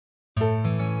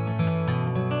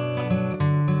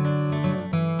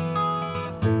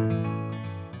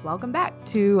Welcome back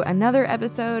to another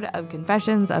episode of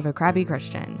Confessions of a Crappy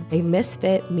Christian, a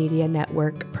Misfit Media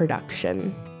Network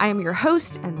production. I am your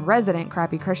host and resident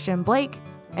crappy Christian, Blake,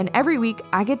 and every week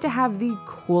I get to have the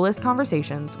coolest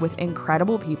conversations with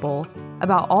incredible people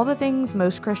about all the things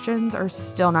most Christians are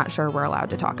still not sure we're allowed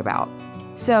to talk about.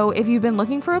 So if you've been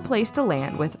looking for a place to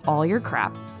land with all your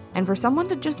crap, and for someone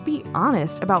to just be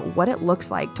honest about what it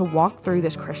looks like to walk through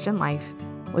this Christian life,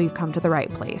 well, you've come to the right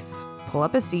place. Pull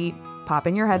up a seat, pop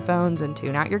in your headphones and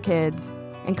tune out your kids,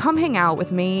 and come hang out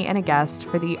with me and a guest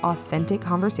for the authentic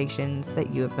conversations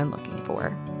that you have been looking for.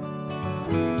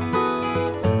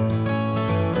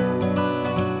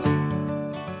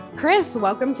 Chris,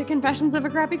 welcome to Confessions of a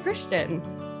Crappy Christian.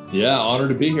 Yeah, honored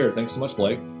to be here. Thanks so much,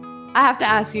 Blake. I have to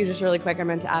ask you just really quick. I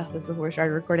meant to ask this before we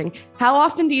started recording. How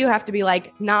often do you have to be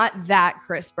like, not that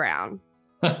Chris Brown?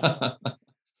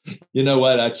 You know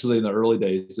what? Actually, in the early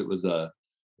days, it was a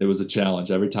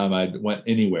challenge. Every time I went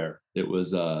anywhere, it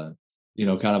was kind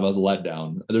of a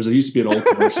letdown. There used to be an old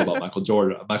commercial about Michael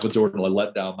Jordan. Michael Jordan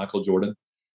let down Michael Jordan,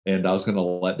 and I was going to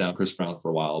let down Chris Brown for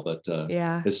a while, but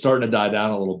it's starting to die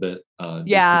down a little bit.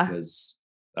 Because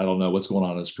I don't know what's going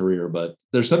on in his career, but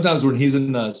there's sometimes when he's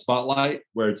in the spotlight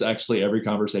where it's actually every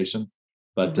conversation.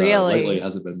 But lately it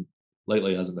hasn't been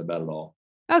bad at all.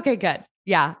 Okay, good.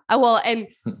 Yeah. Well, and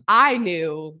I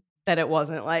knew that it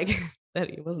wasn't like that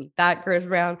he wasn't that Chris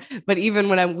Brown. But even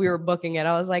when we were booking it,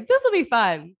 I was like, this will be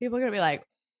fun. People are going to be like,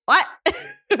 what?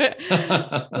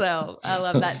 So I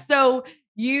love that. So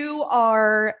you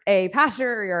are a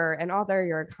pastor, you're an author,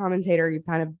 you're a commentator. You've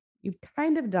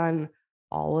kind of done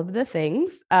all of the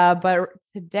things. But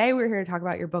today we're here to talk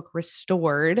about your book,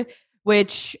 Restored,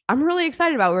 which I'm really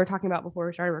excited about. We were talking about before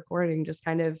we started recording, just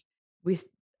kind of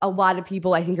a lot of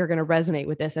people I think are going to resonate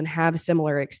with this and have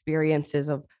similar experiences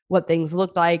of what things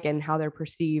look like and how they're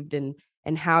perceived and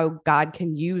how God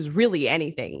can use really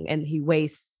anything and he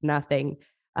wastes nothing.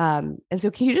 And so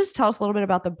can you just tell us a little bit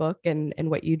about the book and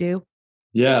what you do?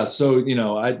 Yeah. So,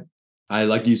 I,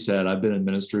 like you said, I've been in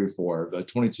ministry for about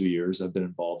 22 years. I've been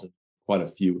involved in quite a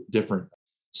few different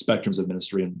spectrums of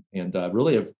ministry and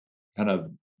really have kind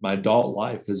of my adult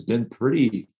life has been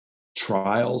pretty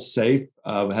trial safe.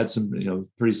 I've had some,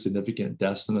 pretty significant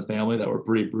deaths in the family that were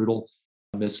pretty brutal,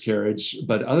 miscarriage.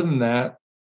 But other than that,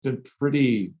 it's been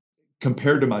pretty,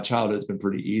 compared to my childhood, it's been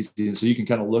pretty easy. And so you can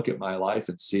kind of look at my life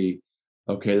and see,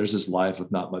 okay, there's this life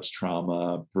of not much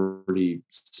trauma, pretty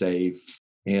safe.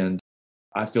 And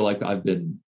I feel like I've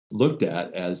been looked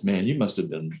at as, man, you must have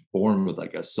been born with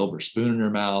like a silver spoon in your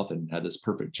mouth and had this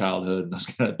perfect childhood and those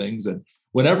kind of things. And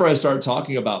whenever I start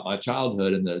talking about my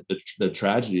childhood and the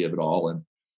tragedy of it all and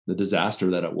the disaster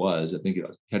that it was, I think it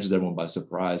catches everyone by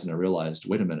surprise. And I realized,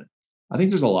 wait a minute, I think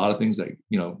there's a lot of things that,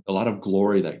 a lot of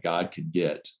glory that God can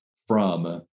get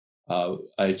from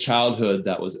a childhood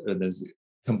that was a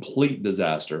complete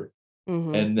disaster.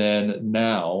 Mm-hmm. And then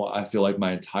now I feel like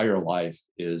my entire life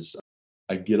is,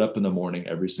 I get up in the morning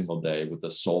every single day with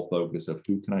the sole focus of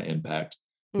who can I impact?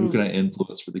 Who can I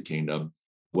influence for the kingdom?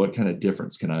 What kind of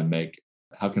difference can I make?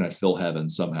 How can I fill heaven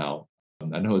somehow?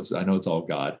 I know it's all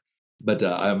God, but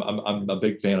I'm a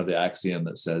big fan of the axiom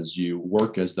that says you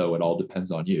work as though it all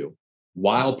depends on you,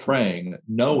 while praying,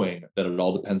 knowing that it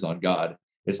all depends on God.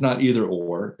 It's not either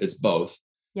or, it's both.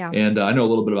 Yeah. And I know a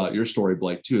little bit about your story,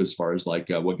 Blake, too, as far as like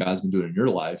what God's been doing in your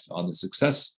life on the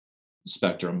success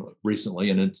spectrum recently.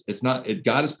 And it's not,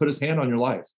 God has put his hand on your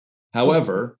life.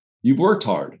 However, you've worked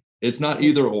hard. It's not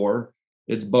either or,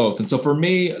 it's both. And so for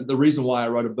me, the reason why I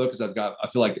wrote a book is I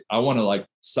feel like I want to like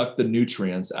suck the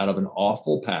nutrients out of an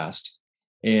awful past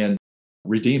and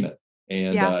redeem it.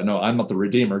 And no, I'm not the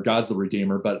redeemer. God's the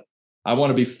redeemer, but I want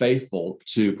to be faithful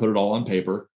to put it all on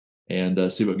paper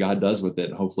and see what God does with it.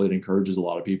 And hopefully it encourages a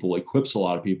lot of people, equips a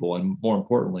lot of people, and more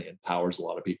importantly, empowers a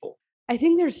lot of people. I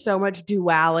think there's so much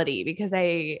duality because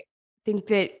I think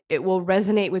that it will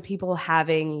resonate with people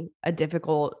having a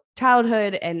difficult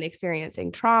childhood and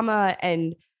experiencing trauma.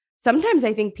 And sometimes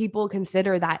I think people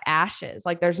consider that ashes,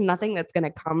 like there's nothing that's going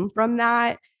to come from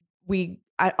that.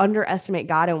 I underestimate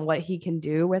God and what he can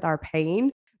do with our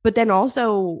pain, but then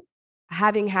also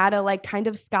having had a like kind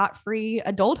of scot-free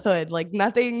adulthood, like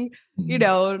nothing,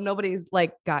 nobody's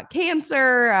like got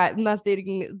cancer,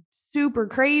 nothing super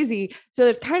crazy. So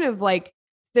it's kind of like,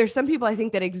 there's some people I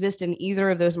think that exist in either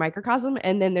of those microcosm.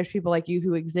 And then there's people like you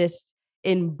who exist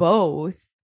in both.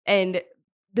 And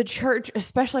the church,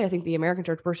 especially I think the American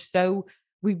church,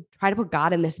 we try to put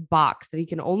God in this box that he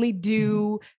can only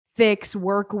do, fix,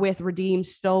 work with, redeem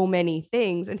so many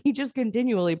things. And he just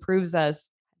continually proves us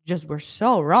we're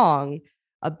so wrong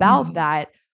about that.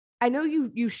 I know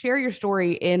you share your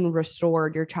story in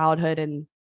Restored, your childhood, and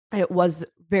it was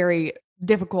very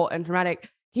difficult and traumatic.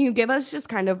 Can you give us just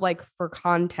kind of like for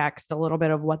context a little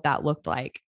bit of what that looked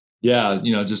like? Yeah,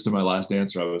 just in my last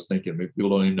answer, I was thinking maybe people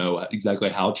don't even know exactly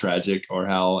how tragic or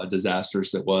how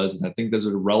disastrous it was. And I think those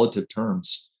are relative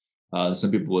terms.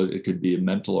 Some people, it could be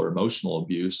mental or emotional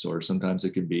abuse, or sometimes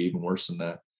it could be even worse than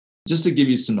that. Just to give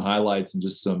you some highlights and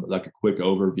just some like a quick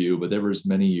overview, but there was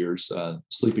many years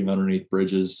sleeping underneath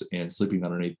bridges and sleeping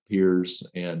underneath piers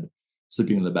and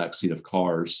sleeping in the back seat of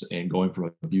cars and going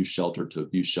from abuse shelter to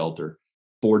abuse shelter.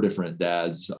 4 different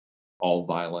dads, all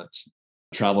violent,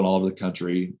 traveling all over the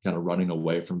country, kind of running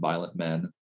away from violent men.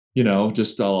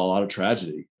 Just a lot of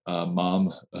tragedy.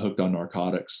 Mom hooked on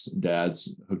narcotics,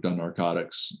 dad's hooked on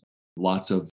narcotics,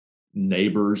 lots of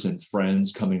neighbors and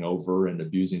friends coming over and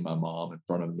abusing my mom in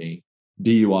front of me,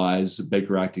 DUIs,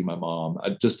 Baker acting my mom,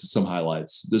 just some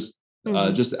highlights, just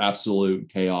absolute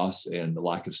chaos and the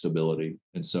lack of stability.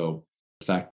 And so the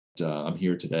fact I'm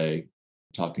here today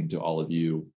talking to all of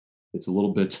you, it's a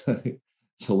little bit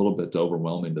it's a little bit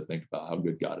overwhelming to think about how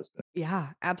good God has been. Yeah,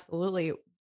 absolutely.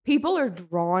 People are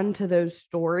drawn to those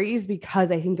stories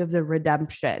because I think of the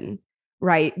redemption,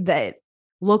 right? That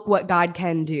look what God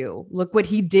can do. Look what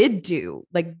he did do.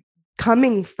 Like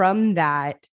coming from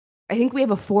that, I think we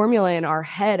have a formula in our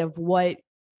head of what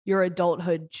your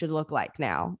adulthood should look like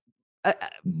now.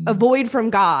 Avoid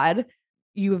from God.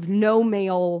 You have no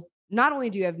male, not only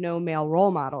do you have no male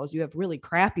role models, you have really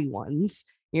crappy ones.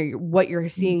 What you're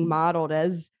seeing modeled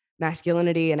as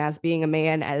masculinity and as being a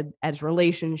man, as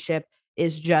relationship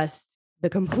is just the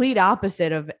complete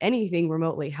opposite of anything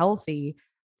remotely healthy.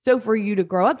 So for you to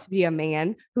grow up to be a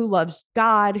man who loves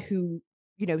God, who,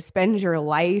 spends your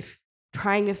life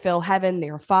trying to fill heaven,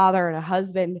 their father and a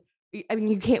husband. I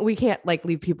mean, we can't like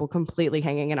leave people completely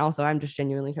hanging. And also I'm just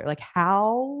genuinely like,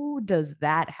 how does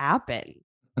that happen?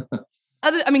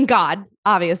 God,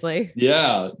 obviously.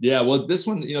 Yeah. Well, this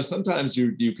one, sometimes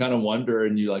you kind of wonder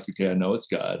and you like, okay, I know it's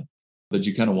God, but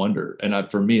you kind of wonder. And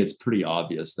for me, it's pretty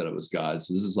obvious that it was God.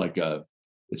 So this is like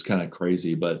it's kind of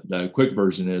crazy, but the quick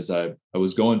version is I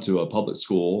was going to a public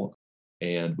school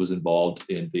and was involved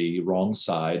in the wrong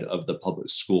side of the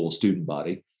public school student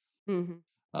body.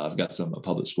 I've got some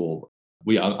public school.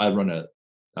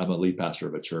 I'm a lead pastor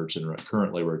of a church, and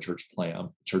currently we're a church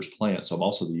plant. So I'm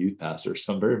also the youth pastor.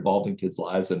 So I'm very involved in kids'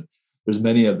 lives, and there's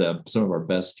many of them. Some of our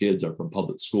best kids are from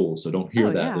public schools. So don't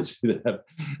hear that.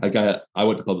 I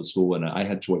went to public school and I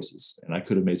had choices, and I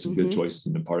could have made some good choices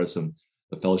and been part of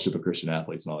the Fellowship of Christian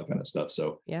Athletes and all that kind of stuff.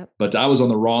 So, but I was on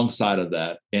the wrong side of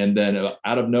that. And then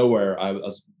out of nowhere, I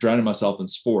was drowning myself in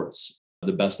sports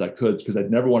the best I could because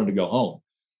I'd never wanted to go home.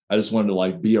 I just wanted to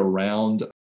like be around,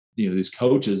 these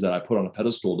coaches that I put on a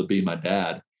pedestal to be my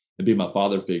dad and be my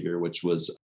father figure, which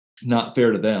was not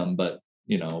fair to them, but,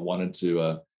 I wanted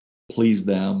to please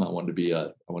them. I wanted to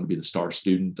be the star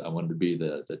student. I wanted to be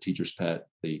the teacher's pet,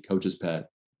 the coach's pet,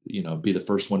 be the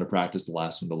first one to practice, the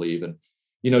last one to leave. And,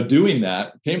 doing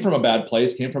that came from a bad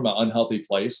place, came from an unhealthy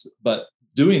place, but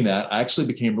doing that, I actually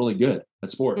became really good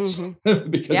at sports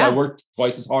because I worked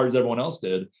twice as hard as everyone else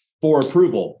did for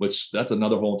approval, which that's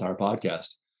another whole entire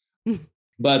podcast.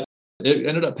 But it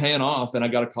ended up paying off, and I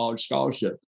got a college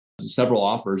scholarship, several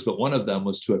offers, but one of them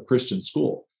was to a Christian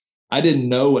school. I didn't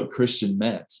know what Christian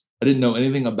meant. I didn't know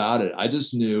anything about it. I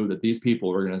just knew that these people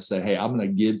were going to say, hey, I'm going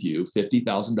to give you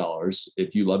 $50,000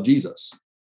 if you love Jesus.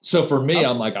 So for me,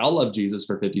 I'm like, I'll love Jesus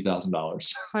for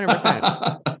 $50,000.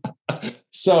 100%.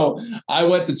 So I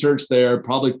went to church there,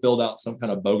 probably filled out some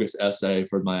kind of bogus essay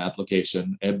for my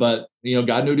application. But,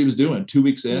 God knew what he was doing. 2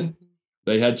 weeks in,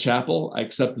 they had chapel. I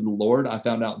accepted the Lord. I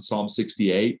found out in Psalm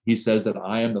 68, he says that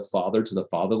I am the father to the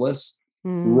fatherless.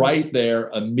 Right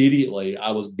there, immediately, I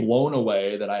was blown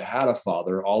away that I had a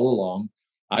father all along.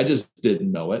 I just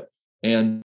didn't know it.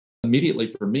 And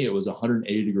immediately for me, it was a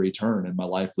 180-degree turn, and my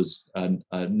life was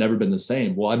never been the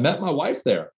same. Well, I met my wife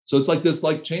there. So it's like this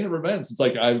chain of events. It's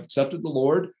like I accepted the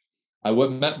Lord. I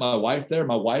went and met my wife there.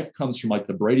 My wife comes from like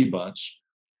the Brady Bunch,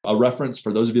 a reference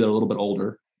for those of you that are a little bit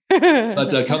older,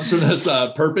 but comes from this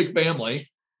perfect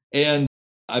family. And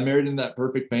I married in that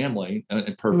perfect family.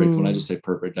 And perfect, when I just say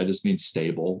perfect, I just mean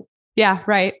stable. Yeah,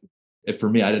 right. For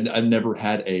me, I'd never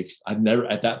had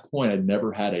at that point, I'd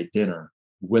never had a dinner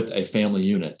with a family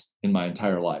unit in my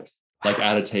entire life, like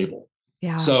at a table.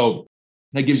 Yeah. So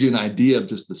that gives you an idea of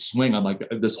just the swing. I'm like,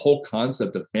 this whole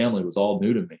concept of family was all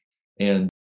new to me. And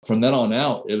from then on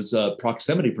out, it was a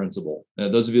proximity principle.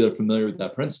 Those of you that are familiar with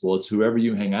that principle, it's whoever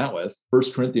you hang out with.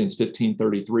 1 Corinthians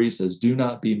 15:33 says, do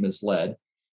not be misled.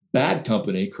 Bad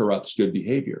company corrupts good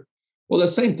behavior. Well, the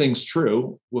same thing's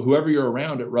true. Well, whoever you're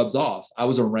around, it rubs off. I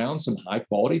was around some high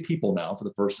quality people now for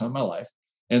the first time in my life.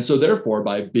 And so therefore,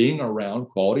 by being around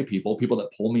quality people, people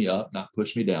that pull me up, not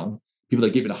push me down, people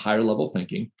that give me a higher level of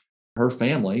thinking, her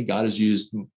family, God has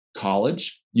used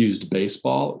college, used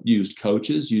baseball, used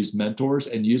coaches, used mentors,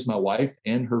 and used my wife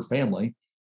and her family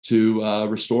to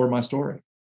restore my story.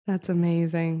 That's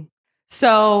amazing.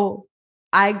 So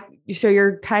so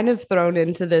you're kind of thrown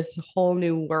into this whole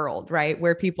new world, right?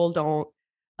 Where people don't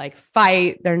like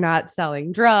fight, they're not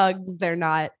selling drugs, they're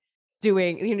not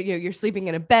doing, you're sleeping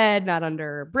in a bed, not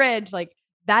under a bridge. Like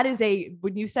that is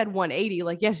when you said 180,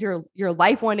 like, yes, your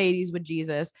life 180s with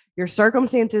Jesus, your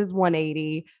circumstances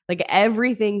 180, like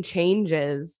everything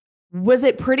changes. Was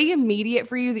it pretty immediate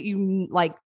for you that you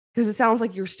like, because it sounds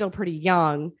like you're still pretty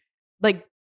young, like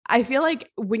I feel like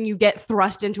when you get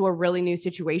thrust into a really new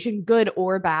situation, good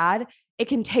or bad, it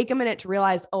can take a minute to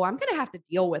realize, oh, I'm going to have to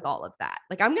deal with all of that.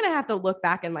 Like, I'm going to have to look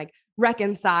back and like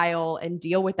reconcile and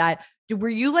deal with that. Were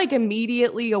you like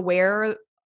immediately aware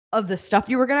of the stuff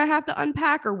you were going to have to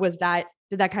unpack, or did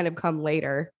that kind of come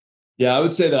later? Yeah, I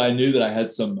would say that I knew that I had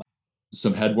some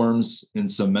headworms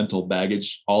and some mental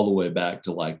baggage all the way back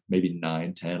to like maybe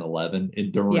 9, 10, 11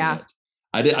 and during it.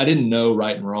 I didn't know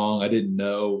right and wrong. I didn't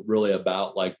know really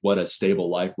about like what a stable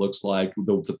life looks like.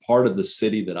 The part of the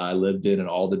city that I lived in and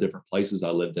all the different places I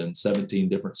lived in, 17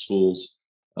 different schools,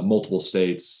 multiple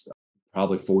states,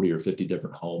 probably 40 or 50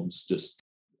 different homes, just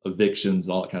evictions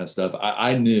and all that kind of stuff.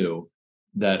 I knew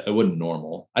that it wasn't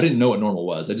normal. I didn't know what normal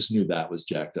was. I just knew that was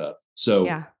jacked up. So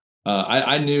yeah.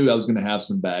 I knew I was going to have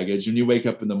some baggage. When you wake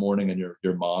up in the morning and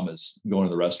your mom is going to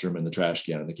the restroom in the trash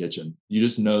can in the kitchen, you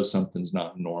just know something's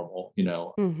not normal, you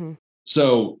know? Mm-hmm.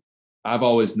 So I've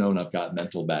always known I've got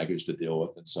mental baggage to deal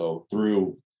with. And so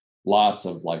through lots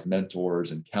of like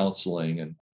mentors and counseling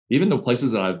and even the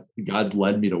places that God's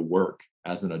led me to work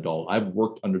as an adult, I've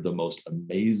worked under the most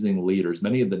amazing leaders.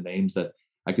 Many of the names that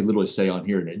I could literally say on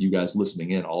here and you guys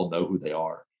listening in all know who they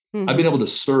are. Mm-hmm. I've been able to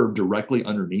serve directly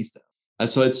underneath them. And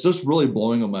so it's just really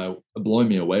blowing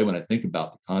me away when I think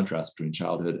about the contrast between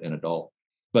childhood and adult.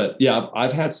 But yeah,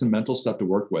 I've had some mental stuff to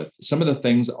work with. Some of the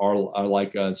things are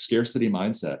like a scarcity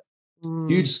mindset,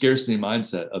 huge scarcity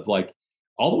mindset of like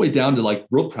all the way down to like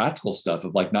real practical stuff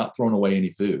of like not throwing away any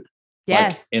food.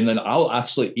 Yes. Like, and then I'll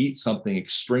actually eat something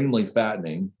extremely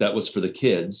fattening that was for the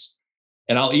kids.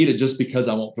 And I'll eat it just because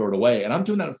I won't throw it away. And I'm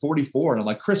doing that at 44. And I'm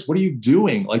like, Chris, what are you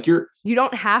doing? Like you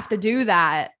don't have to do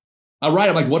that. All right.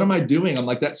 I'm like, what am I doing? I'm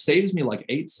like, that saves me like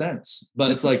 8 cents. But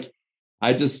it's like,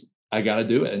 I got to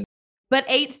do it. But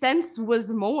 8 cents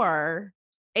was more.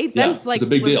 8 cents, like, it's a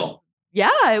big deal.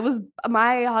 Yeah. It was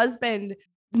my husband,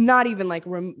 not even like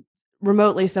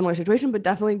remotely similar situation, but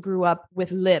definitely grew up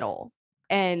with little.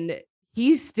 And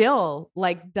he still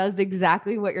like does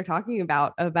exactly what you're talking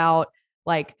about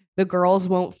like the girls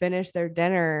won't finish their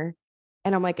dinner.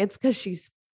 And I'm like, it's because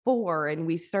she's 4 and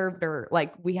we served her,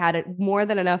 like we had more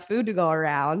than enough food to go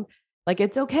around. Like,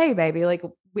 it's okay, baby. Like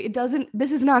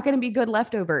this is not going to be good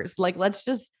leftovers. Like,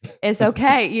 it's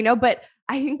okay, but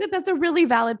I think that that's a really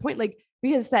valid point. Like,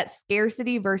 because that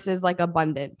scarcity versus like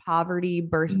abundant poverty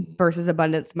versus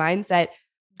abundance mindset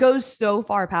goes so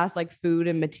far past like food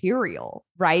and material,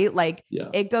 right? Like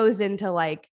it goes into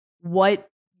like what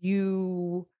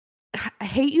I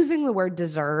hate using the word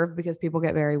deserve because people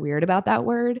get very weird about that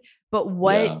word, but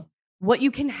what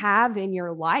you can have in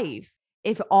your life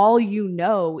if all you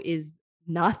know is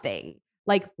nothing,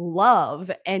 like love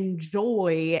and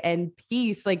joy and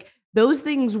peace. Like those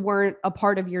things weren't a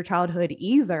part of your childhood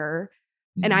either.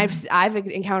 And I've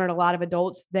encountered a lot of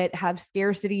adults that have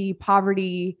scarcity,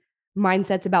 poverty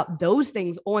mindsets about those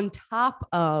things on top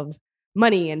of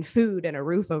money and food and a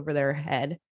roof over their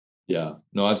head. Yeah,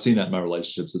 no, I've seen that in my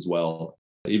relationships as well.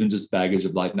 Even just baggage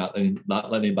of like not letting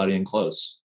anybody in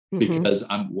close because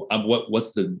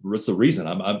what's the reason?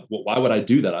 Why would I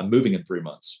do that? I'm moving in 3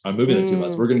 months. I'm moving in 2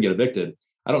 months. We're going to get evicted.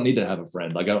 I don't need to have a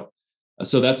friend. Like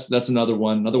so that's another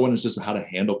one. Another one is just how to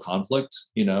handle conflict,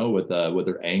 with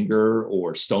their anger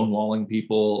or stonewalling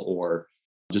people or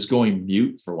just going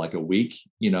mute for like a week.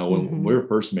 When we were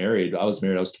first married, I was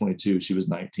 22. She was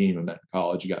 19. We met in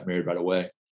college. We got married right away.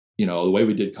 The way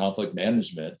we did conflict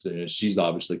management, she's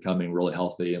obviously coming really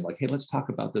healthy and like, hey, let's talk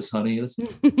about this, honey.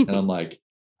 And I'm like,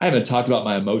 I haven't talked about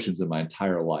my emotions in my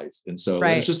entire life. And so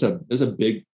it's just there's a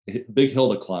big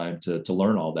hill to climb to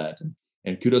learn all that.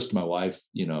 And kudos to my wife,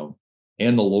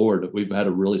 and the Lord. We've had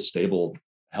a really stable,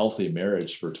 healthy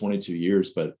marriage for 22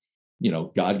 years, but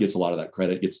God gets a lot of that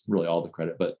credit, gets really all the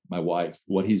credit. But my wife,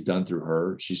 what he's done through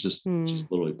her, she's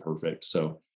literally perfect.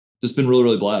 So just been really,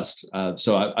 really blessed.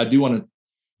 So I do want to,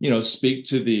 speak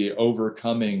to the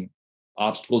overcoming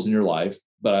obstacles in your life,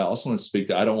 but I also want to speak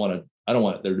to, I don't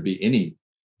want there to be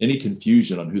any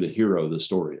confusion on who the hero of the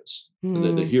story is.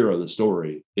 The hero of the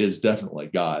story is definitely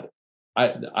God.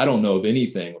 I don't know of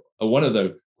anything. One of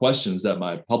the questions that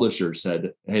my publisher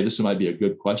said, hey, this might be a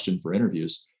good question for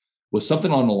interviews, was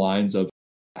something on the lines of,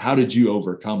 how did you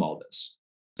overcome all this?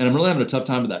 And I'm really having a tough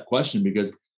time with that question,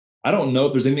 because I don't know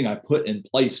if there's anything I put in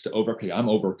place to overcome. I'm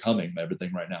overcoming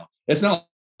everything right now. It's not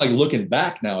like looking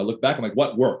back now. I look back, I'm like,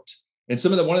 what worked? And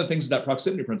one of the things is that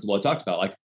proximity principle I talked about,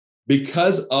 like,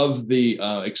 because of the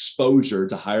exposure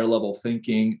to higher level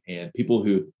thinking and people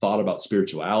who thought about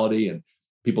spirituality and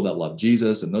people that love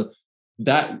Jesus, and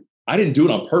that I didn't do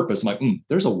it on purpose. I'm like,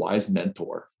 there's a wise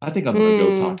mentor. I think I'm going to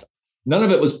go talk to him. None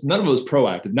of it was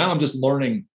proactive. Now I'm just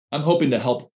learning. I'm hoping to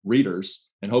help readers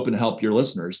and hoping to help your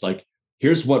listeners. Like,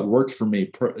 here's what worked for me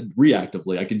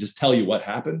reactively. I can just tell you what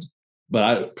happened,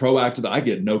 but proactive, I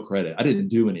get no credit. I didn't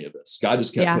do any of this. God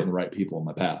just kept putting the right people in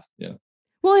my path. Yeah.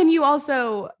 Well, and you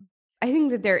also, I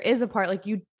think that there is a part, like,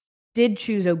 you did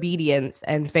choose obedience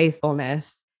and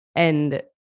faithfulness, and,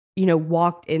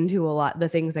 walked into a lot the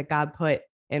things that God put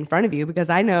in front of you,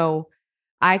 because I know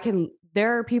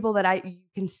there are people that you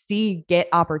can see get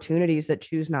opportunities that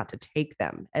choose not to take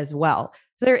them as well.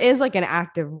 So there is like an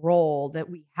active role that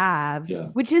we have,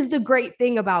 which is the great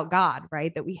thing about God,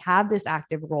 right? That we have this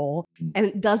active role, and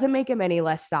it doesn't make him any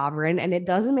less sovereign, and it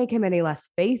doesn't make him any less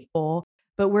faithful,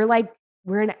 but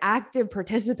we're an active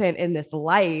participant in this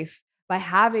life by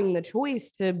having the choice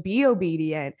to be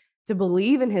obedient, to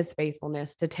believe in his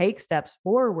faithfulness, to take steps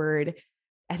forward.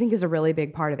 I think is a really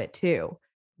big part of it too.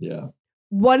 Yeah.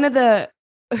 One of the,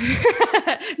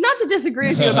 not to disagree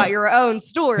with you about your own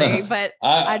story, but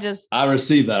I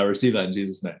receive that. I receive that in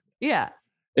Jesus' name. Yeah.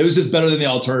 It was just better than the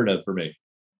alternative for me.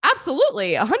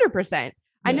 Absolutely. 100%. Yeah.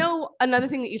 I know another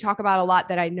thing that you talk about a lot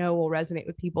that I know will resonate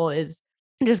with people is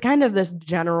just kind of this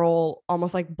general,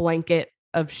 almost like blanket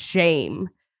of shame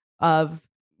of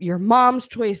your mom's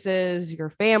choices, your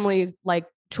family's like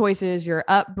choices, your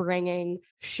upbringing.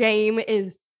 Shame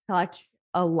is such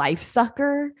a life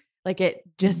sucker. Like, it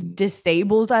just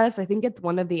disables us. I think it's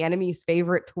one of the enemy's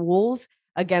favorite tools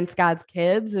against God's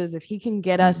kids, is if he can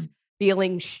get us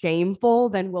feeling shameful,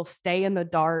 then we'll stay in the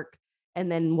dark,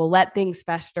 and then we'll let things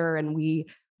fester, and we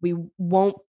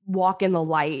won't walk in the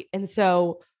light. And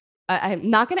so I'm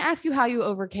not going to ask you how you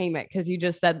overcame it, because you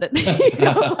just said that you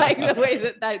don't like the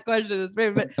way that question is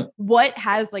framed. But what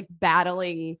has like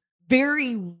battling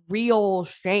very real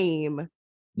shame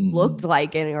looked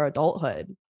like in your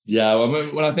adulthood? Yeah,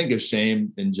 when I think of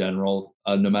shame in general,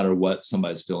 no matter what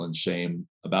somebody's feeling shame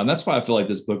about, and that's why I feel like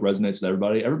this book resonates with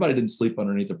everybody. Everybody didn't sleep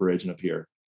underneath a bridge and appear.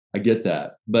 I get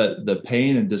that. But the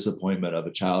pain and disappointment of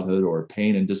a childhood, or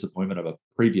pain and disappointment of a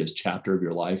previous chapter of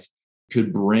your life,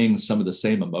 could bring some of the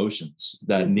same emotions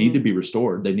that need to be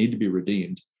restored. They need to be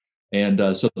redeemed. And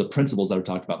so the principles that are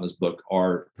talked about in this book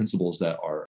are principles that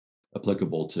are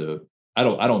applicable to, I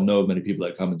don't know of many people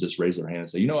that come and just raise their hand and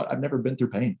say, you know what, I've never been through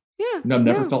pain. Yeah. I've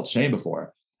never felt shame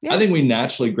before. Yeah. I think we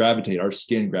naturally our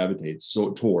skin gravitates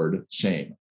toward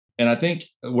shame. And I think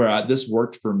where this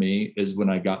worked for me is when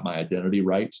I got my identity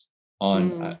right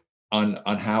on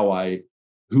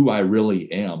who I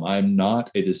really am. I'm not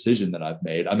a decision that I've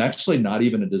made. I'm actually not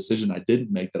even a decision I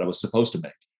didn't make that I was supposed to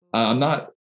make.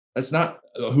 That's not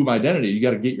who my identity. You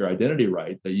got to get your identity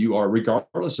right, that you are,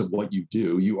 regardless of what you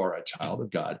do, you are a child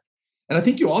of God. And I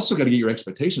think you also got to get your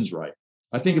expectations right.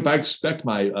 I think if I expect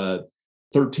my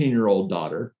 13-year-old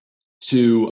daughter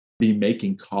to be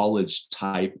making college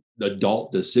type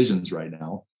adult decisions right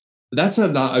now, that's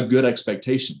not a good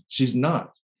expectation. She's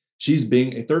not. She's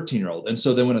being a 13-year-old. And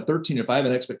so then if I have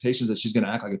an expectation that she's going to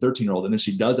act like a 13-year-old, and then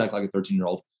she does act like a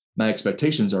 13-year-old, my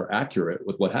expectations are accurate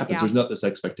with what happens. Yeah. There's not this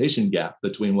expectation gap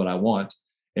between what I want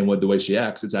and the way she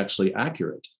acts. It's actually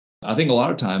accurate. I think a lot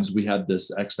of times we have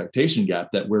this expectation gap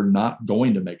that we're not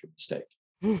going to make a mistake.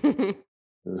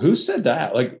 Who said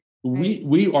that? Like,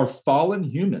 we are fallen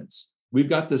humans. We've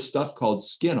got this stuff called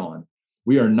skin on.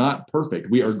 We are not perfect.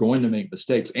 We are going to make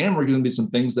mistakes, and we're going to be some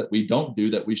things that we don't do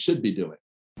that we should be doing.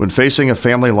 When facing a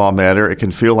family law matter, it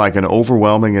can feel like an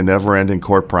overwhelming and never-ending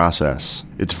court process.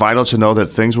 It's vital to know that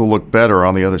things will look better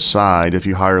on the other side if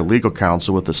you hire legal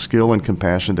counsel with the skill and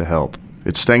compassion to help.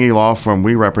 At Stengy Law Firm,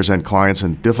 we represent clients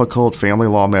in difficult family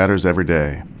law matters every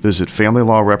day. Visit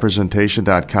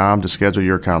FamilyLawRepresentation.com to schedule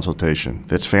your consultation.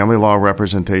 That's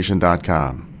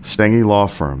FamilyLawRepresentation.com. Stengy Law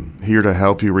Firm, here to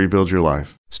help you rebuild your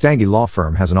life. Stengy Law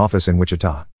Firm has an office in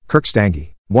Wichita. Kirk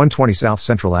Stengy, 120 South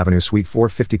Central Avenue, Suite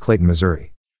 450, Clayton,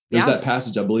 Missouri. There's that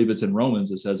passage, I believe it's in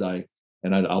Romans, it says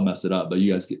I'll mess it up, but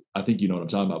you guys, I think you know what I'm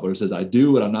talking about, where it says, I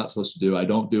do what I'm not supposed to do. I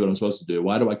don't do what I'm supposed to do.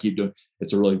 Why do I keep doing?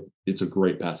 It's a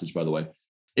great passage, by the way.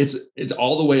 it's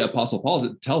all the way Apostle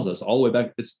Paul tells us all the way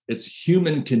back. It's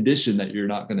human condition that you're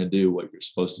not going to do what you're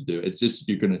supposed to do. It's just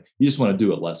you just want to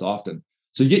do it less often.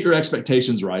 So get your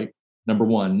expectations right. Number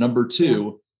one. Number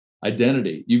two,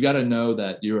 identity. You got to know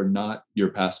that you are not your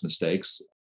past mistakes.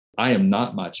 I am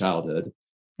not my childhood.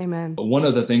 Amen. But one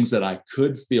of the things that I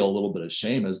could feel a little bit of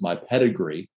shame is my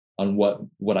pedigree on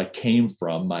what I came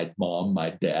from, my mom, my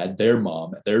dad, their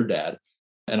mom, their dad.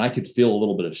 And I could feel a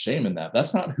little bit of shame in that.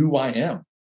 That's not who I am.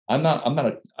 I'm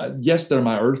not yes, they're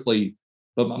my earthly,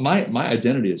 but my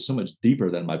identity is so much deeper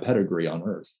than my pedigree on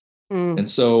earth. And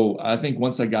so I think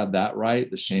once I got that right,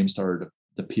 the shame started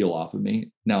to peel off of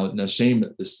me. Now shame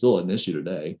is still an issue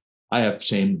today. I have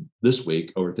shame this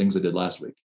week over things I did last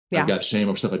week. Yeah. I've got shame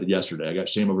over stuff I did yesterday. I got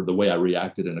shame over the way I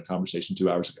reacted in a conversation 2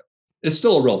 hours ago. It's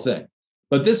still a real thing.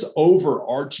 But this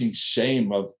overarching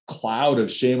cloud of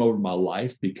shame over my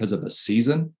life because of a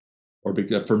season, or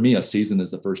because for me, a season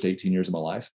is the first 18 years of my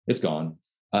life. It's gone.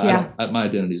 My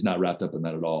identity is not wrapped up in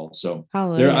that at all. So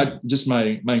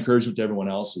my encouragement to everyone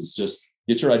else is just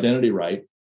get your identity right.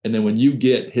 And then when you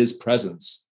get his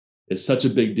presence, is such a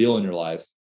big deal in your life.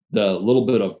 The little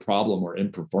bit of problem or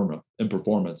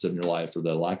imperformance in your life, or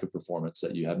the lack of performance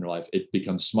that you have in your life, it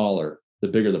becomes smaller the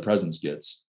bigger the presence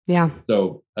gets. Yeah.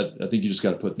 So I think you just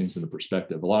got to put things into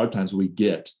perspective. A lot of times we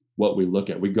get what we look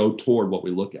at. We go toward what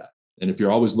we look at. And if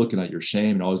you're always looking at your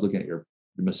shame and always looking at your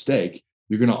mistake,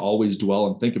 you're going to always dwell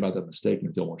and think about that mistake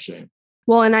and feel more shame.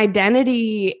 Well, and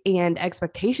identity and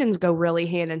expectations go really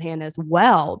hand in hand as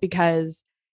well, because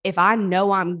if I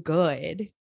know I'm good,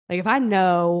 like if I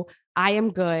know I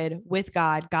am good with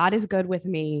God, God is good with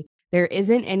me, there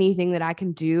isn't anything that I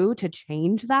can do to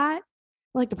change that,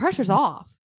 like the pressure's off.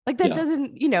 Like that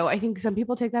doesn't, I think some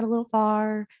people take that a little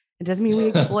far. It doesn't mean we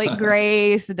exploit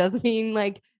grace. It doesn't mean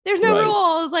like there's no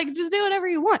rules, like just do whatever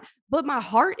you want. But my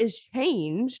heart is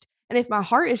changed. And if my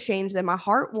heart is changed, then my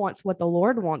heart wants what the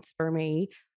Lord wants for me.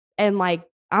 And like,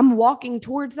 I'm walking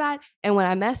towards that. And when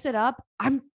I mess it up,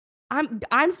 I'm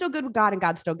still good with God and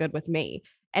God's still good with me.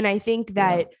 And I think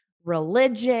that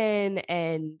religion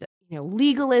and,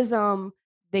 legalism,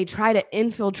 they try to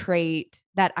infiltrate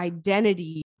that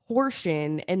identity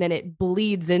portion, and then it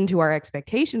bleeds into our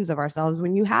expectations of ourselves.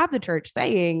 When you have the church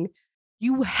saying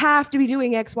you have to be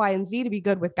doing X, Y, and Z to be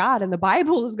good with God, and the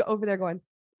Bible is over there going,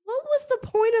 what was the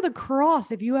point of the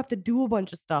cross if you have to do a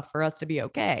bunch of stuff for us to be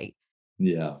okay?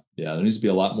 Yeah. There needs to be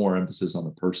a lot more emphasis on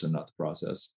the person, not the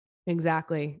process.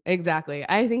 Exactly.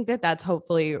 I think that that's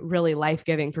hopefully really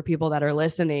life-giving for people that are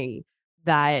listening,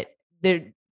 that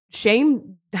their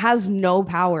shame has no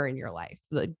power in your life.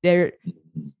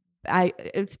 I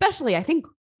think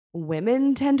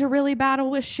women tend to really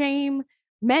battle with shame,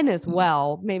 men as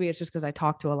well. Maybe it's just because I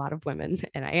talk to a lot of women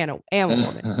and I am a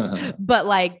woman, but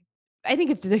like, I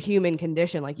think it's the human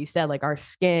condition. Like you said, like our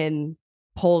skin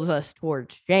pulls us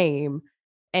towards shame,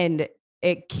 and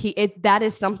that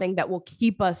is something that will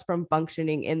keep us from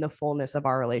functioning in the fullness of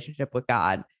our relationship with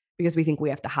God, because we think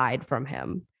we have to hide from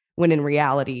him, when in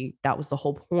reality, that was the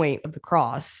whole point of the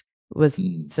cross, was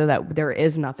so that there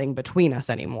is nothing between us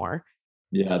anymore.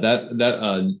 Yeah,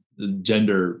 that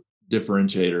gender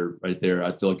differentiator right there,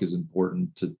 I feel like is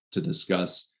important to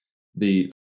discuss.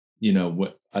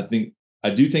 I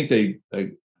do think they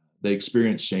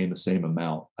experience shame the same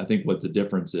amount. I think what the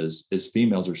difference is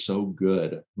females are so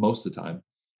good most of the time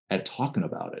at talking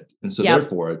about it. And so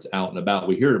therefore it's out and about.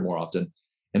 We hear it more often.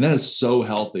 And that is so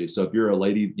healthy. So if you're a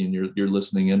lady and you're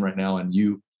listening in right now and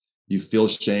you feel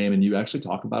shame and you actually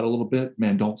talk about it a little bit,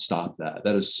 man, don't stop that.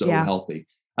 That is so healthy.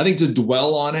 I think to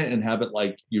dwell on it and have it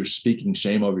like you're speaking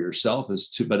shame over yourself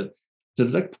but to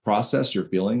like process your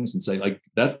feelings and say like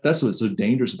that's what's so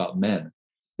dangerous about men.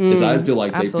 Is I feel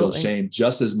like they feel shame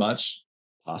just as much,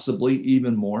 possibly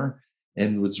even more.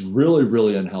 And what's really,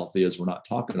 really unhealthy is we're not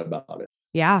talking about it.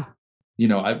 Yeah.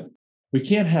 We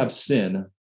can't have sin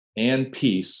and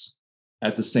peace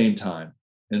at the same time.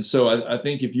 And so I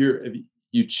think if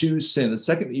you choose sin, the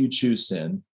second that you choose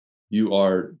sin, you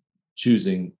are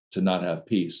choosing to not have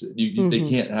peace. They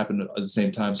can't happen at the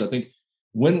same time. So I think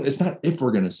it's not if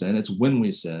we're going to sin, it's when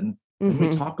we sin, and we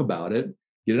talk about it.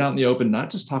 Get it out in the open, not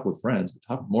just talk with friends, but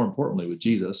talk more importantly with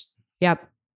Jesus. Yep.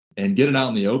 And get it out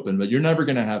in the open. But you're never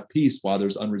going to have peace while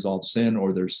there's unresolved sin,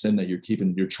 or there's sin that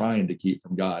you're trying to keep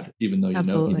from God, even though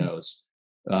know he knows.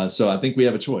 So I think we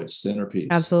have a choice, sin or peace.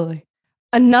 Absolutely.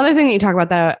 Another thing that you talk about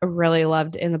that I really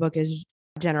loved in the book is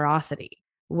generosity,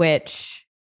 which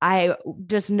I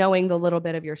just knowing the little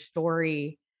bit of your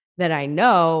story that I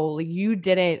know, you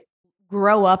didn't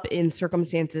grow up in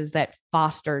circumstances that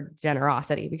fostered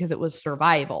generosity because it was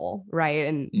survival, right?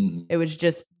 And it was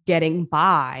just getting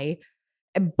by.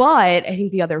 But I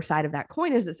think the other side of that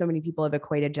coin is that so many people have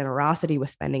equated generosity with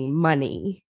spending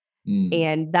money.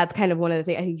 And that's kind of one of the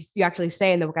things I think you actually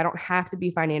say in the book, I don't have to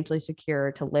be financially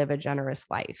secure to live a generous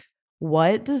life.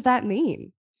 What does that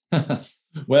mean?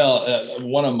 Well,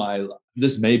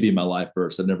 this may be my life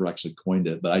verse. I've never actually coined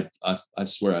it, but I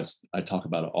swear I talk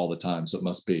about it all the time. So it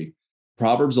must be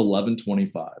Proverbs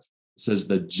 11:25 says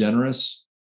the generous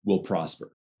will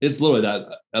prosper. It's literally that,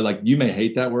 like, you may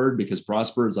hate that word because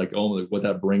prosper is like, oh, what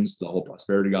that brings to the whole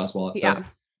prosperity gospel, all that stuff.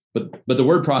 But the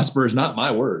word prosper is not my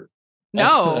word.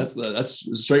 That's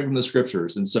straight from the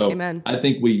scriptures. And so Amen. I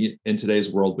think we, in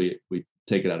today's world, we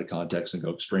take it out of context and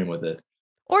go extreme with it.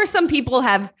 Or some people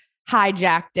have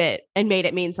hijacked it and made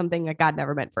it mean something that God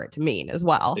never meant for it to mean as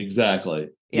well. Exactly.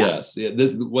 Yeah.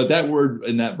 Yes. What that word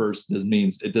in that verse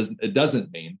it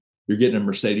doesn't mean you're getting a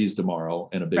Mercedes tomorrow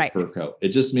and a big fur coat. It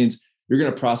just means you're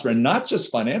going to prosper, and not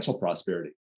just financial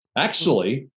prosperity.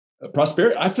 Actually,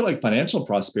 prosperity, I feel like financial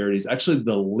prosperity is actually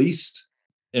the least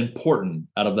important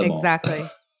out of them all. Exactly.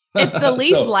 It's the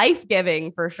least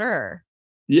life-giving for sure.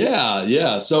 Yeah.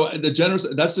 Yeah. So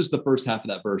that's just the first half of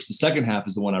that verse. The second half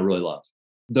is the one I really love.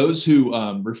 Those who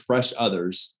refresh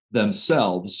others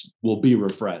themselves will be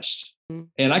refreshed. Mm-hmm.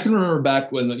 And I can remember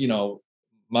back when,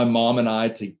 my mom and I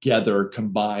together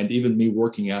combined, even me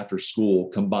working after school,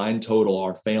 combined total,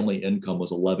 our family income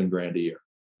was $11,000 a year.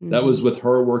 Mm-hmm. That was with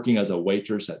her working as a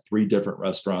waitress at 3 different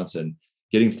restaurants and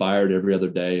getting fired every other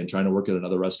day and trying to work at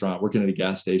another restaurant, working at a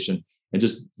gas station, and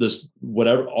just this,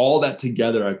 whatever, all that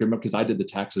together. I can remember because I did the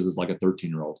taxes as like a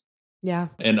 13-year-old. Yeah.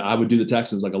 And I would do the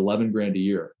taxes like $11,000 a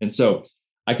year. And so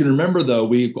I can remember, though,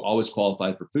 we always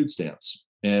qualified for food stamps.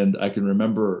 And I can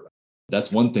remember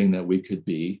that's one thing that we could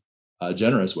be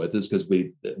generous with, is because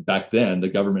back then the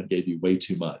government gave you way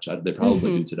too much. They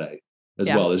probably do today as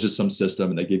well. There's just some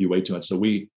system and they give you way too much. So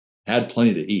we had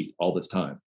plenty to eat all this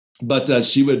time. But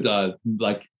she would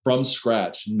like from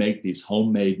scratch make these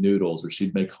homemade noodles, or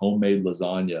she'd make homemade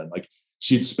lasagna, and like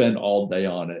she'd spend all day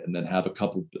on it, and then have a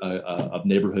couple of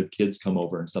neighborhood kids come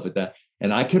over and stuff like that.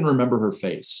 And I can remember her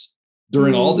face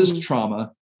during all this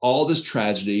trauma, all this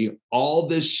tragedy, all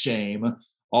this shame,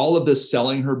 all of this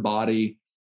selling her body,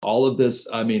 all of this.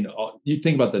 I mean, you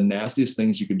think about the nastiest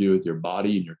things you can do with your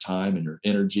body and your time and your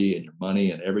energy and your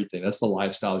money and everything. That's the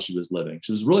lifestyle she was living.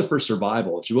 She was really for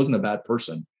survival. She wasn't a bad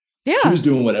person. Yeah. She was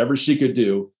doing whatever she could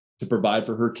do to provide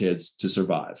for her kids to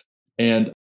survive.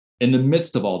 And in the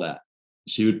midst of all that,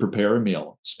 she would prepare a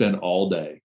meal, spend all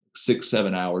day,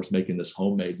 6-7 hours making this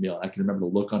homemade meal. I can remember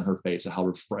the look on her face and how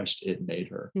refreshed it made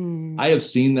her. I have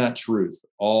seen that truth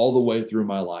all the way through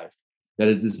my life, that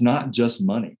it is not just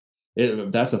money.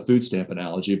 That's a food stamp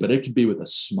analogy, but it could be with a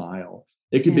smile.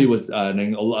 It could be with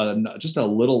just a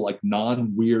little like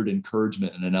non-weird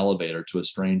encouragement in an elevator to a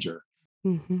stranger.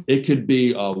 Mm-hmm. It could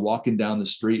be walking down the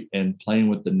street and playing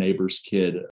with the neighbor's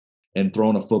kid and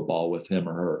throwing a football with him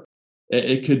or her.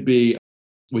 It could be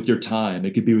with your time.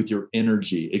 It could be with your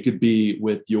energy. It could be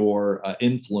with your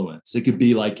influence. It could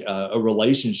be like a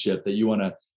relationship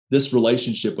that this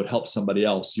relationship would help somebody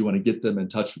else. You want to get them in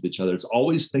touch with each other. It's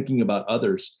always thinking about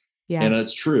others. Yeah. And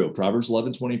it's true. Proverbs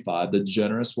 11:25, the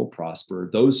generous will prosper.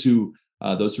 Those who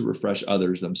refresh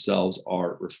others themselves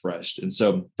are refreshed. And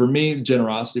so for me,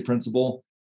 generosity principle,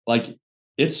 like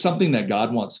it's something that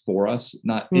God wants for us,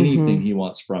 not anything he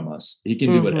wants from us. He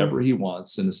can do whatever he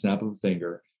wants in the snap of a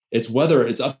finger. It's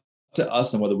up to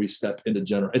us and whether we step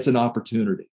into it's an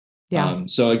opportunity. Yeah.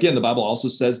 So again, the Bible also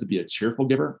says to be a cheerful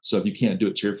giver. So if you can't do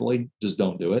it cheerfully, just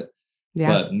don't do it.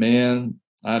 Yeah. But man,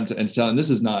 I'm telling, this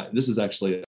is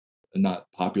actually not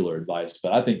popular advice,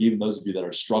 but I think even those of you that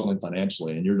are struggling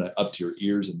financially and you're up to your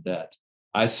ears in debt,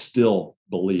 I still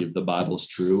believe the Bible is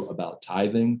true about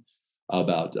tithing,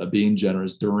 about being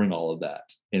generous during all of that.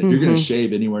 And if you're going to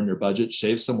shave anywhere in your budget,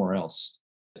 shave somewhere else.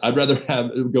 I'd rather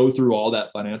go through all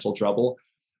that financial trouble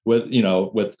with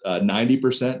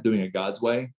 90% doing it God's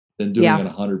way than doing it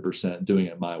 100% doing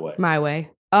it my way. My way,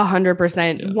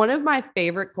 100%. Yeah. One of my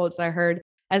favorite quotes I heard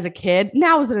as a kid,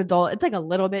 now as an adult, it's like a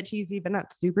little bit cheesy, but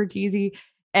not super cheesy.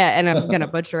 And I'm going to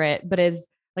butcher it, but is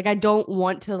like, I don't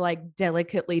want to like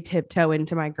delicately tiptoe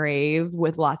into my grave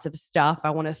with lots of stuff. I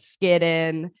want to skid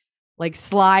in, like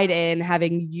slide in,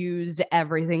 having used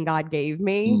everything God gave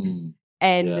me.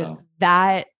 And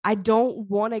that I don't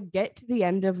want to get to the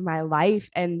end of my life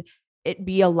and it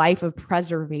be a life of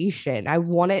preservation. I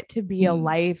want it to be a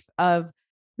life of,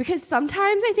 because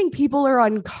sometimes I think people are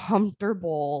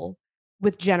uncomfortable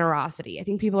with generosity. I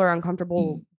think people are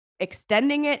uncomfortable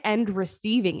extending it and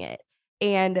receiving it.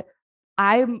 And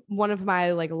one of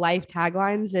my like life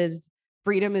taglines is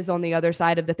freedom is on the other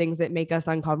side of the things that make us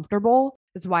uncomfortable.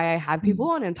 It's why I have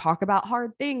people on and talk about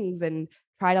hard things and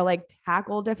try to like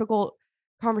tackle difficult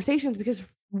conversations, because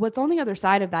what's on the other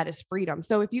side of that is freedom.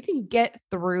 So if you can get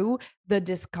through the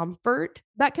discomfort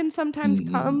that can sometimes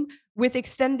come with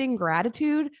extending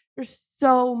gratitude, there's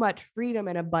so much freedom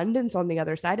and abundance on the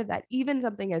other side of that. Even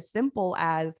something as simple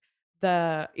as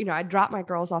I dropped my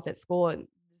girls off at school, and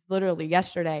literally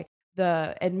yesterday,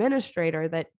 the administrator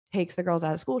that takes the girls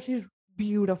out of school, she's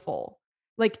beautiful,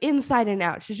 like inside and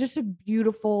out. She's just a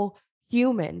beautiful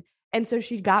human. And so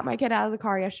she got my kid out of the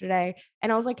car yesterday,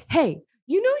 and I was like, hey,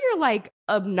 you're like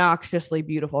obnoxiously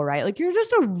beautiful, right? Like you're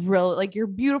just you're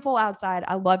beautiful outside.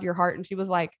 I love your heart. And she was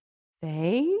like,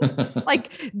 thanks.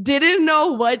 Like didn't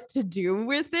know what to do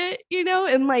with it,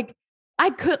 and like I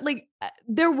could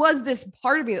there was this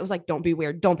part of me that was like, don't be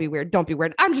weird. Don't be weird. Don't be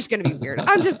weird. I'm just going to be weird.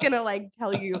 I'm just going to like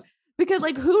tell you, because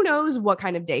like, who knows what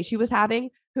kind of day she was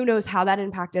having? Who knows how that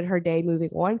impacted her day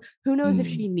moving on? Who knows if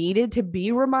she needed to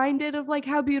be reminded of like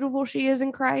how beautiful she is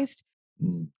in Christ?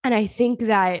 And I think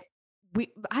that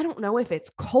I don't know if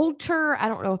it's culture. I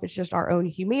don't know if it's just our own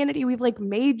humanity. We've like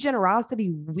made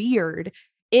generosity weird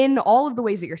in all of the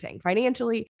ways that you're saying,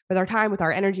 financially, with our time, with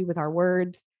our energy, with our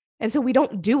words. And so we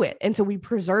don't do it. And so we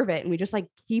preserve it and we just like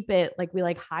keep it, like we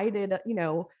like hide it,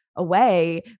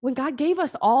 away, when God gave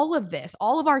us all of this,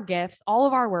 all of our gifts, all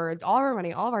of our words, all of our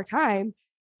money, all of our time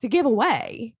to give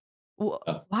away.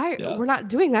 Why we're not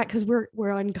doing that? Because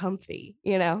we're uncomfy,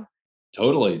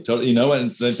 Totally.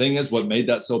 And the thing is, what made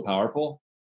that so powerful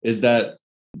is that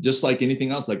just like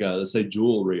anything else, like let's say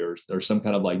jewelry or some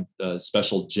kind of like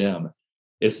special gem,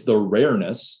 it's the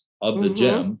rareness of the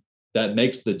gem that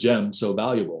makes the gem so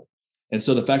valuable. And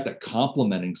so the fact that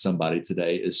complimenting somebody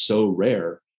today is so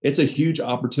rare, it's a huge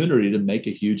opportunity to make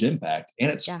a huge impact, and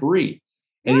it's free.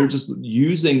 And you're just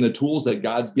using the tools that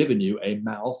God's given you, a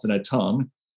mouth and a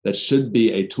tongue that should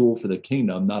be a tool for the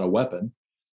kingdom, not a weapon.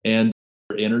 And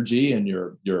energy and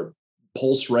your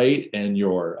pulse rate and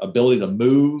your ability to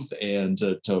move and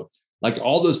to like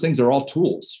all those things are all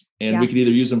tools, and we can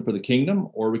either use them for the kingdom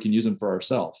or we can use them for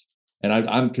ourselves. And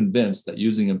I'm convinced that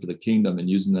using them for the kingdom and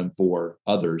using them for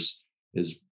others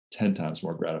is 10 times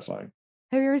more gratifying.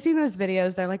 Have you ever seen those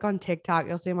videos? They're like on TikTok.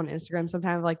 You'll see them on Instagram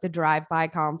sometimes, like the drive-by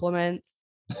compliments.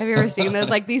 Have you ever seen those?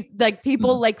 Like these, like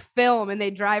people like film and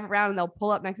they drive around and they'll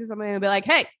pull up next to somebody and be like,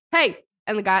 hey.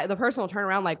 And the person will turn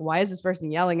around like, why is this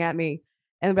person yelling at me?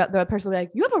 And the person will be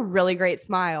like, you have a really great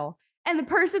smile. And the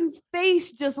person's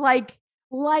face just like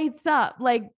lights up.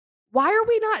 Like, why are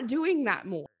we not doing that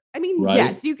more? I mean,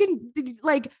 yes, you can,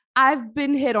 like, I've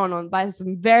been hit on by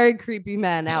some very creepy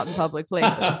men out in public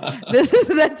places.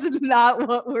 That's not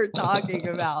what we're talking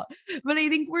about. But I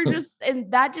think and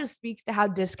that just speaks to how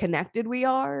disconnected we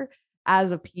are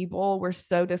as a people. We're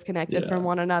so disconnected from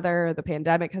one another. The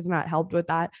pandemic has not helped with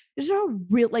that. There's no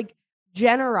real like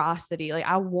generosity. Like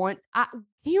can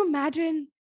you imagine?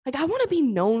 Like, I want to be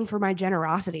known for my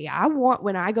generosity. I want,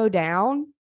 when I go down,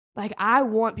 like, I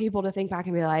want people to think back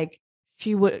and be like,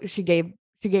 she gave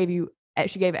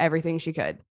everything she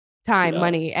could. Time,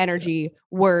 money, energy,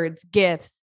 words,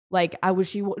 gifts. Like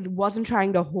she wasn't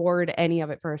trying to hoard any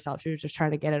of it for herself. She was just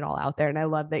trying to get it all out there. And I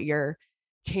love that you're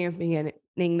championing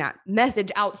that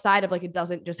message outside of like, it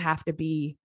doesn't just have to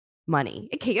be money.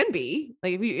 It can be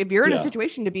like, if you're in a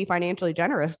situation to be financially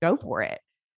generous, go for it.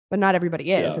 But not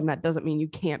everybody is. And that doesn't mean you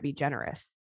can't be generous.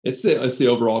 It's the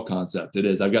overall concept. It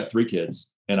is. I've got 3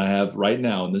 kids, and I have right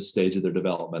now in this stage of their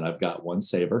development, I've got 1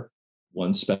 saver,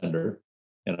 1 spender,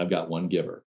 and I've got 1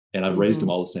 giver. And I've raised them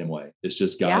all the same way. It's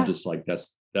just God, just like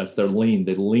that's their lean.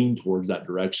 They lean towards that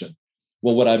direction.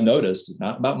 Well, what I've noticed is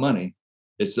not about money.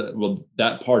 It's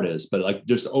that part is, but like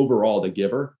just overall, the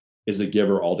giver is a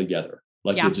giver altogether.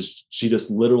 Like she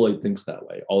just literally thinks that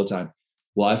way all the time.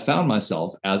 Well, I found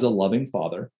myself as a loving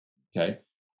father. Okay.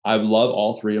 I love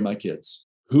all 3 of my kids.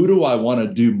 Who do I want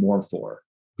to do more for?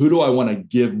 Who do I want to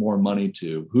give more money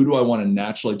to? Who do I want to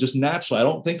naturally, I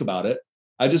don't think about it.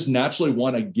 I just naturally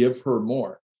want to give her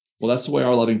more. Well, that's the way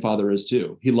our loving Father is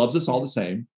too. He loves us all the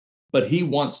same, but he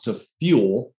wants to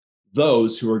fuel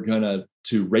those who are going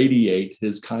to radiate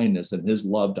his kindness and his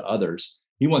love to others.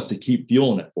 He wants to keep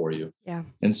fueling it for you. Yeah.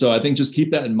 And so I think just keep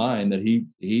that in mind, that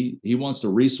he wants to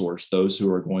resource those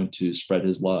who are going to spread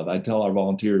his love. I tell our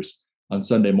volunteers on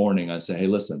Sunday morning, I say, hey,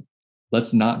 listen,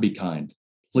 let's not be kind.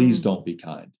 Please don't be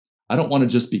kind. I don't want to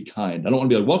just be kind. I don't want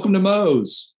to be like, welcome to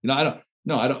Moe's.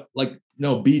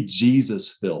 Be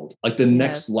Jesus filled, like the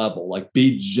next level, like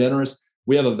be generous.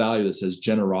 We have a value that says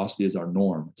generosity is our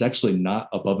norm. It's actually not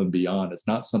above and beyond. It's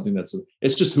not something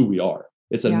it's just who we are.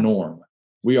 It's a norm.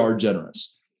 We are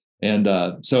generous. And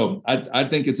so I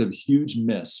think it's a huge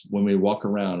miss when we walk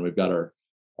around. We've got our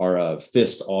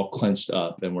fist all clenched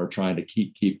up, and we're trying to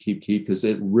keep, because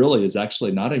it really is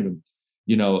actually not even,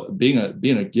 being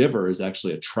a giver is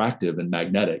actually attractive and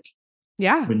magnetic.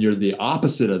 Yeah. When you're the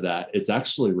opposite of that, it's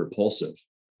actually repulsive.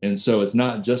 And so it's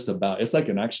not just about, it's like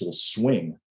an actual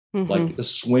swing, like a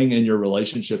swing in your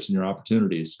relationships and your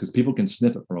opportunities, because people can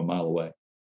sniff it from a mile away.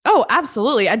 Oh,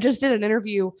 absolutely. I just did an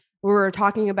interview where we were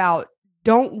talking about,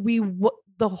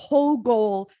 the whole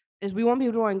goal is we want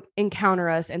people to encounter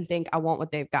us and think, I want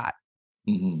what they've got.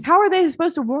 Mm-hmm. How are they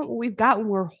supposed to want what we've got when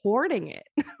we're hoarding it?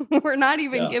 We're not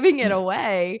even giving it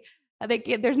away.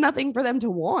 There's nothing for them to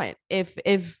want.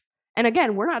 And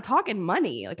again, we're not talking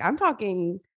money. Like, I'm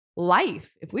talking life.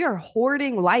 If we are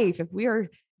hoarding life, if we are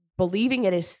believing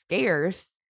it is scarce,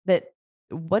 that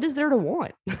what is there to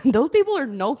want? Those people are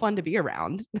no fun to be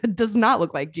around. It does not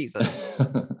look like Jesus.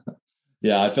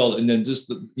 Yeah, I felt, and then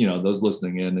just those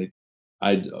listening in,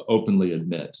 I'd openly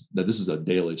admit that this is a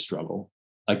daily struggle.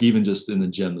 Like, even just in the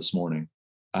gym this morning,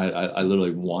 I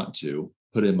literally want to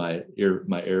put in my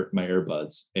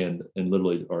earbuds and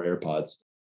literally, or AirPods,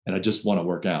 and I just want to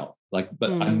work out.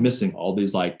 But I'm missing all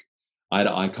these like eye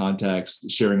to eye contacts,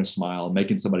 sharing a smile,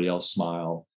 making somebody else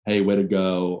smile. Hey, way to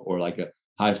go, or like a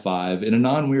high five in a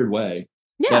non-weird way.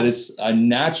 Yeah. But I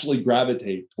naturally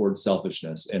gravitate towards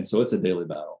selfishness, and so it's a daily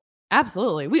battle.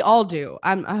 Absolutely, we all do.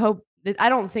 I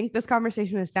don't think this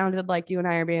conversation has sounded like you and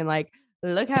I are being like,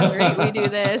 look how great we do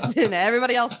this, and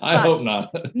everybody else sucks. I hope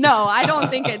not. No, I don't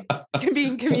think it can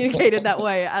be communicated that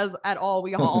way at all.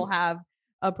 We all have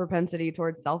a propensity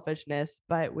towards selfishness,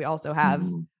 but we also have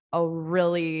a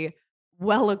really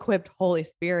well-equipped Holy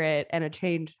Spirit and a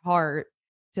changed heart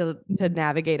to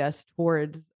navigate us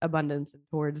towards abundance and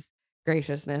towards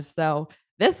graciousness. So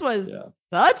this was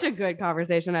such a good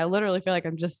conversation. I literally feel like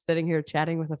I'm just sitting here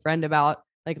chatting with a friend about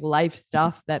like life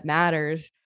stuff that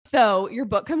matters. So your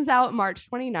book comes out March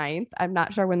 29th. I'm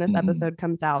not sure when this episode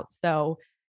comes out. So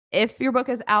if your book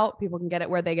is out, people can get it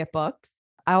where they get books.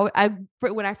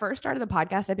 When I first started the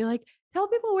podcast, I'd be like, tell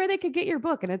people where they could get your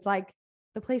book. And it's like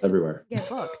the place everywhere. You get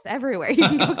books everywhere. You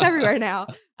can get books everywhere now.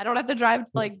 I don't have to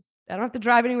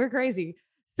drive anywhere crazy.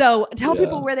 So tell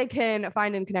people where they can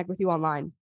find and connect with you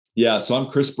online. Yeah. So I'm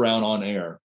Chris Brown on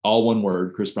air, all one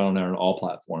word, Chris Brown on air on all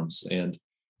platforms. And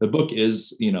the book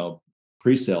is,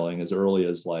 pre-selling as early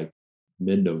as like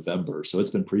mid-November. So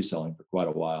it's been pre-selling for quite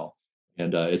a while.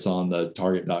 And it's on the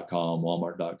Target.com,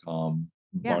 Walmart.com,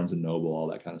 Barnes and Noble, all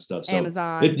that kind of stuff. So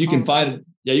Amazon. You can find it.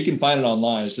 Yeah, you can find it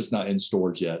online. It's just not in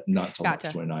stores yet, not until March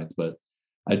 29th. But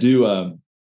I do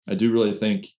really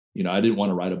think, I didn't want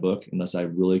to write a book unless I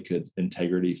really could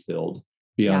integrity-filled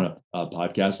be on a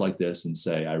podcast like this and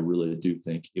say, I really do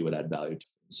think it would add value to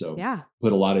them. So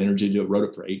put a lot of energy into it, wrote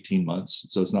it for 18 months.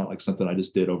 So it's not like something I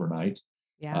just did overnight.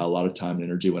 A lot of time and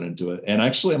energy went into it. And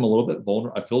actually, I'm a little bit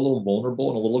vulnerable. I feel a little vulnerable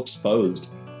and a little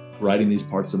exposed writing these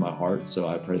parts of my heart. So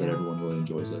I pray that everyone really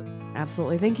enjoys it.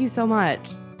 Absolutely. Thank you so much.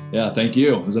 Yeah, thank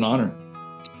you. It was an honor.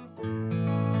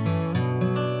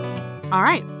 All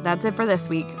right, that's it for this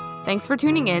week. Thanks for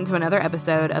tuning in to another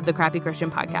episode of the Crappy Christian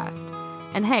Podcast.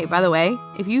 And hey, by the way,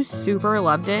 if you super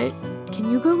loved it,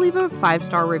 can you go leave a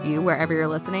 5-star review wherever you're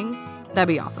listening? That'd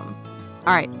be awesome.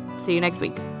 All right, see you next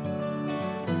week.